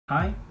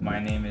Hi, my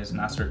name is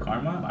Nasir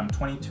Kharma. I'm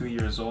 22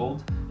 years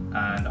old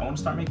and I want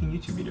to start making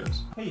YouTube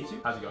videos. Hey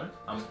YouTube, how's it going?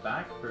 I'm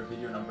back for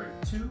video number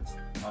 2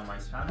 on my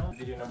channel.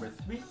 Video number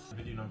 3,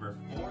 video number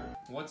 4.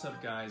 What's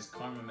up guys,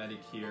 KharmaMedic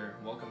here.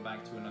 Welcome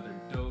back to another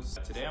dose.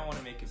 Today I want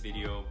to make a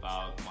video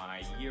about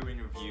my year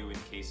in review in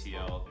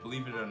KCL.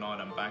 Believe it or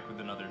not, I'm back with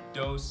another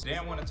dose. Today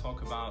I want to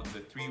talk about the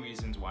 3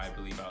 reasons why I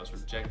believe I was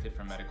rejected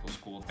from medical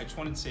school. I just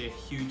wanted to say a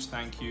huge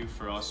thank you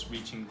for us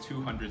reaching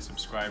 200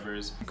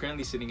 subscribers. I'm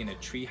currently sitting in a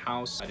tree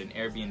house at an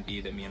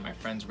Airbnb that me and my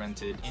friends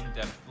rented.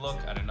 In-depth look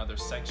at another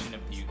section of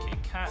the UK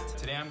CAT.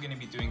 Today I'm going to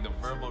be doing the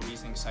verbal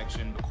reasoning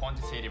section, the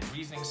quantitative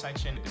reasoning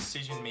section, the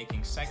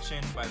decision-making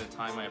section. By the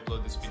time I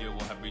upload this video,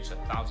 we'll have reached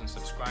 1,000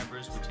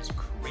 subscribers, which is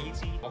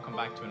crazy. Welcome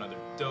back to another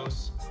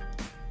dose.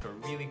 A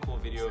really cool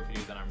video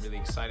that I'm really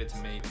excited to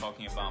make,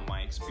 talking about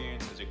my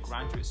experience as a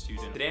graduate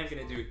student. Today I'm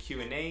going to do a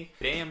Q&A.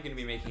 Today I'm going to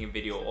be making a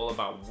video all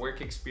about work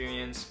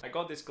experience. I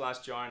got this glass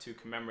jar to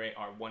commemorate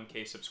our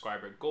 1K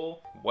subscriber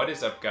goal. What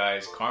is up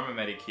guys,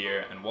 KharmaMedic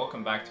here and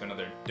welcome back to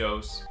another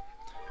dose.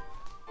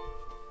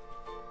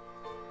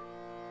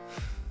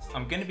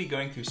 I'm going to be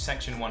going through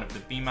section 1 of the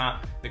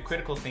BMAT, the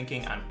critical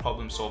thinking and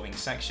problem solving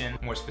section,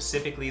 more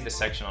specifically the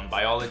section on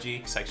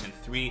biology, section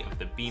 3 of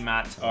the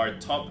BMAT, our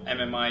top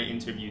MMI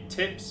interview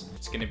tips.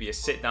 It's going to be a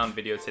sit down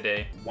video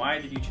today. Why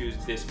did you choose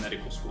this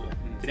medical school?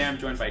 Today I'm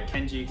joined by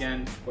Kenji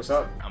again. What's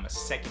up? I'm a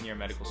second year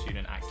medical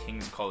student at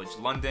King's College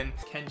London.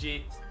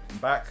 Kenji. I'm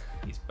back.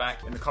 He's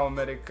back. In the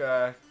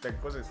KharmaMedic,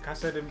 was it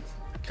KCL Med.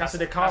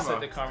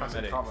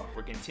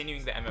 We're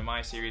continuing the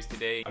MMI series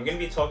today. I'm going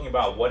to be talking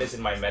about what is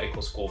in my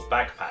medical school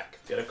backpack.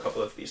 Get a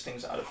couple of these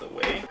things out of the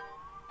way.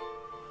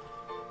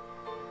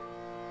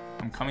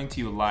 I'm coming to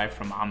you live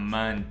from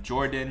Amman,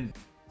 Jordan.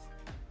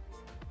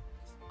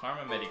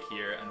 KharmaMedic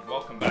here and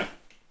welcome back.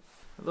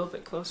 A little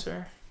bit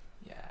closer.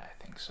 Yeah,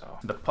 I think so.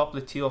 The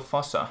popliteal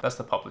fossa. That's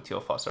the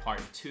popliteal fossa.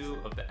 Part 2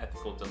 of the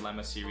ethical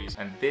dilemma series,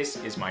 and this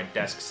is my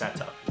desk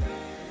setup.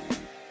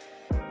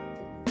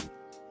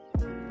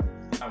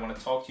 I want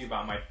to talk to you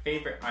about my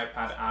favorite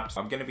iPad apps.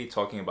 I'm going to be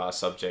talking about a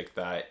subject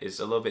that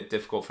is a little bit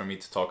difficult for me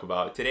to talk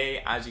about.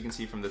 Today, as you can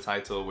see from the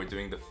title, we're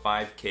doing the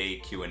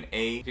 5K Q&A.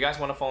 If you guys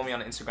want to follow me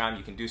on Instagram,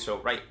 you can do so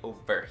right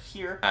over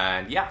here.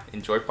 And yeah,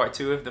 enjoy part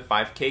 2 of the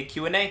 5K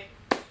Q&A.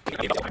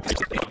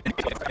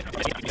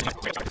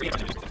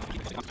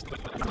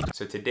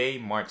 So today,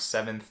 March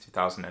 7th,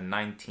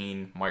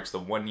 2019, marks the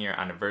 1-year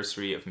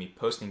anniversary of me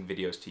posting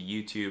videos to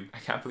YouTube. I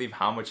can't believe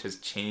how much has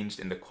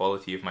changed in the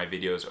quality of my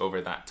videos over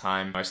that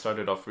time. I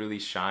started off really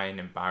shy and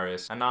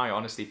embarrassed, and now I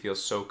honestly feel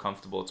so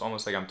comfortable. It's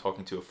almost like I'm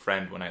talking to a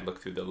friend when I look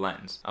through the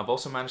lens. I've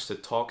also managed to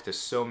talk to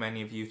so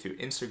many of you through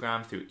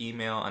Instagram, through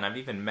email, and I've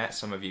even met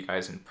some of you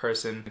guys in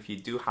person. If you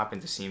do happen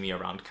to see me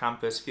around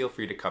campus, feel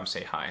free to come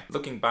say hi.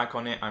 Looking back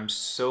on it, I'm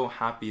so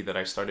happy that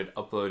I started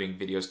uploading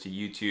videos to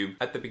YouTube.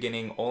 At the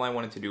beginning, all I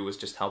wanted to do was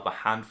just help a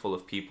handful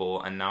of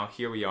people, and now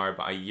here we are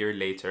about a year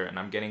later and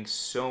I'm getting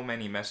so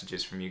many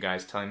messages from you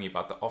guys telling me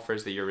about the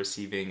offers that you're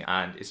receiving,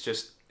 and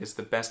it's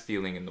the best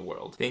feeling in the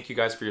world. Thank you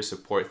guys for your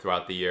support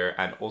throughout the year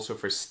and also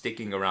for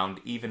sticking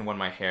around even when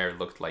my hair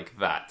looked like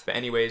that. But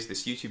anyways,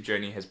 this YouTube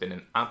journey has been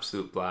an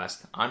absolute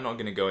blast. I'm not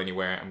gonna go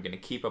anywhere. I'm gonna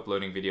keep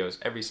uploading videos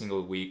every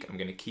single week. I'm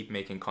gonna keep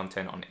making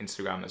content on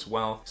Instagram as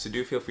well. So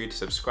do feel free to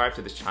subscribe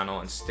to this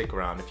channel and stick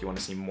around if you wanna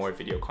see more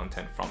video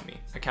content from me.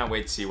 I can't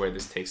wait to see where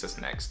this takes us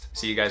next.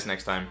 See you guys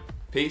next time.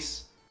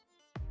 Peace.